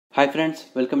Hi friends,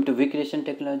 welcome to VCreation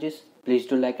Technologies. Please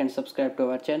do like and subscribe to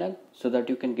our channel so that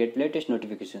you can get latest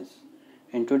notifications.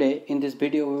 And today in this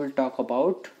video we will talk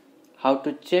about how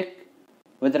to check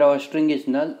whether our string is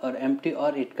null or empty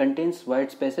or it contains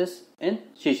white spaces in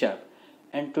C#.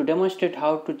 And to demonstrate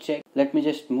how to check, let me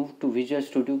just move to Visual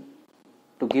Studio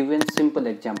to give a simple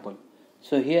example.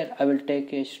 So here I will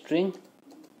take a string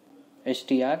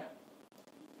str.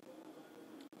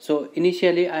 So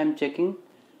initially I am checking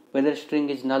whether string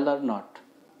is null or not.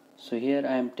 So here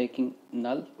I am taking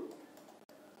null.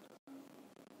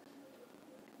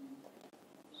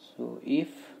 So if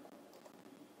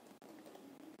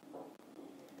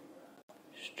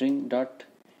string dot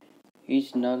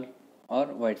is null or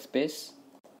white space,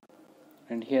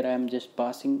 and here I am just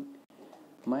passing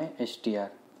my str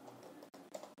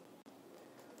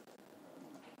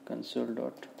console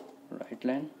dot write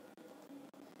line.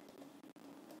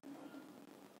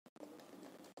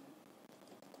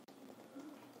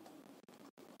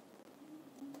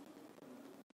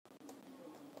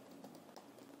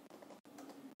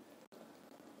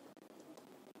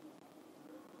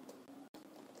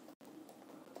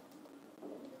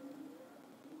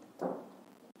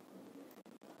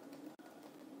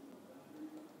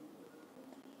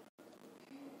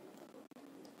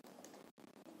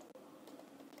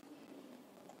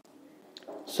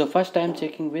 So first I am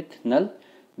checking with null,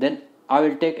 then I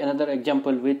will take another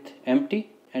example with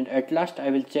empty, and at last I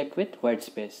will check with white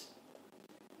space.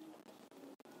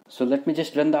 So let me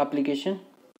just run the application.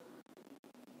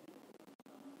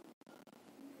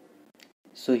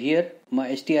 So here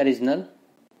my str is null,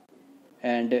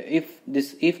 and if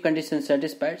this if condition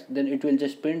satisfied, then it will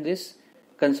just print this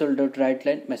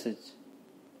console.writeLine message.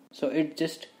 So it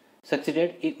just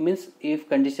succeeded. It means if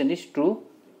condition is true.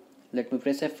 Let me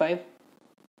press F5.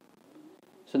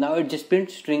 So now it just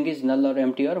prints string is null or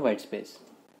empty or white space.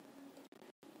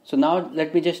 So now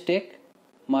let me just take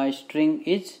my string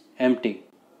is empty.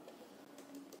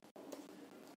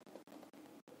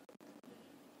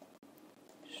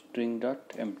 String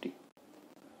dot empty.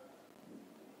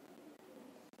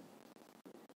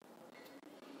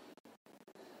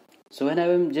 So when I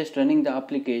am just running the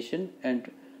application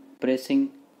and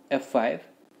pressing F5,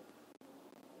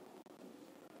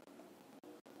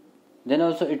 then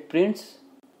also it prints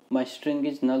my string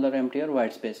is null or empty or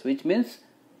white space, which means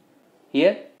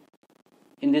here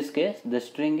in this case the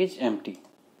string is empty.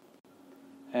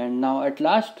 And now at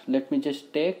last let me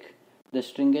just take the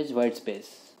string as white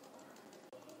space.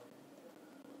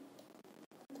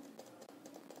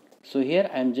 So here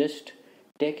I am just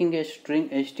taking a string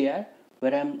str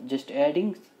where I am just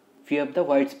adding few of the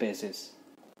white spaces.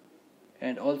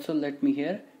 And also let me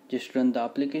here just run the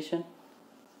application.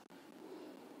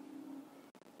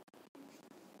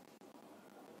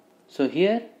 So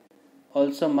here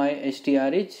also my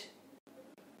str is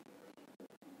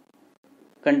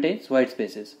contains white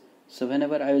spaces. So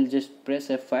whenever I will just press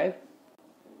F5,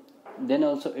 then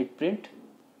also it print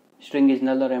string is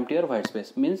null or empty or white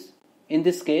space. Means in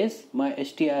this case my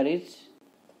str is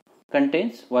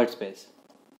contains white space.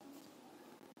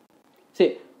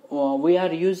 See, we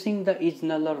are using the is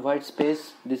null or white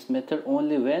space this method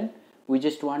only when we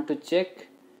just want to check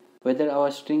whether our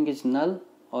string is null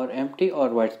or empty or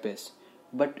white space.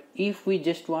 But if we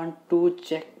just want to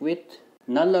check with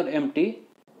null or empty,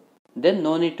 then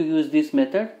no need to use this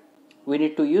method. We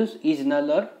need to use is null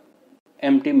or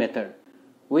empty method,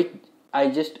 which I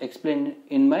just explained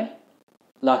in my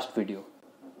last video.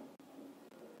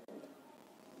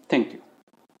 Thank you.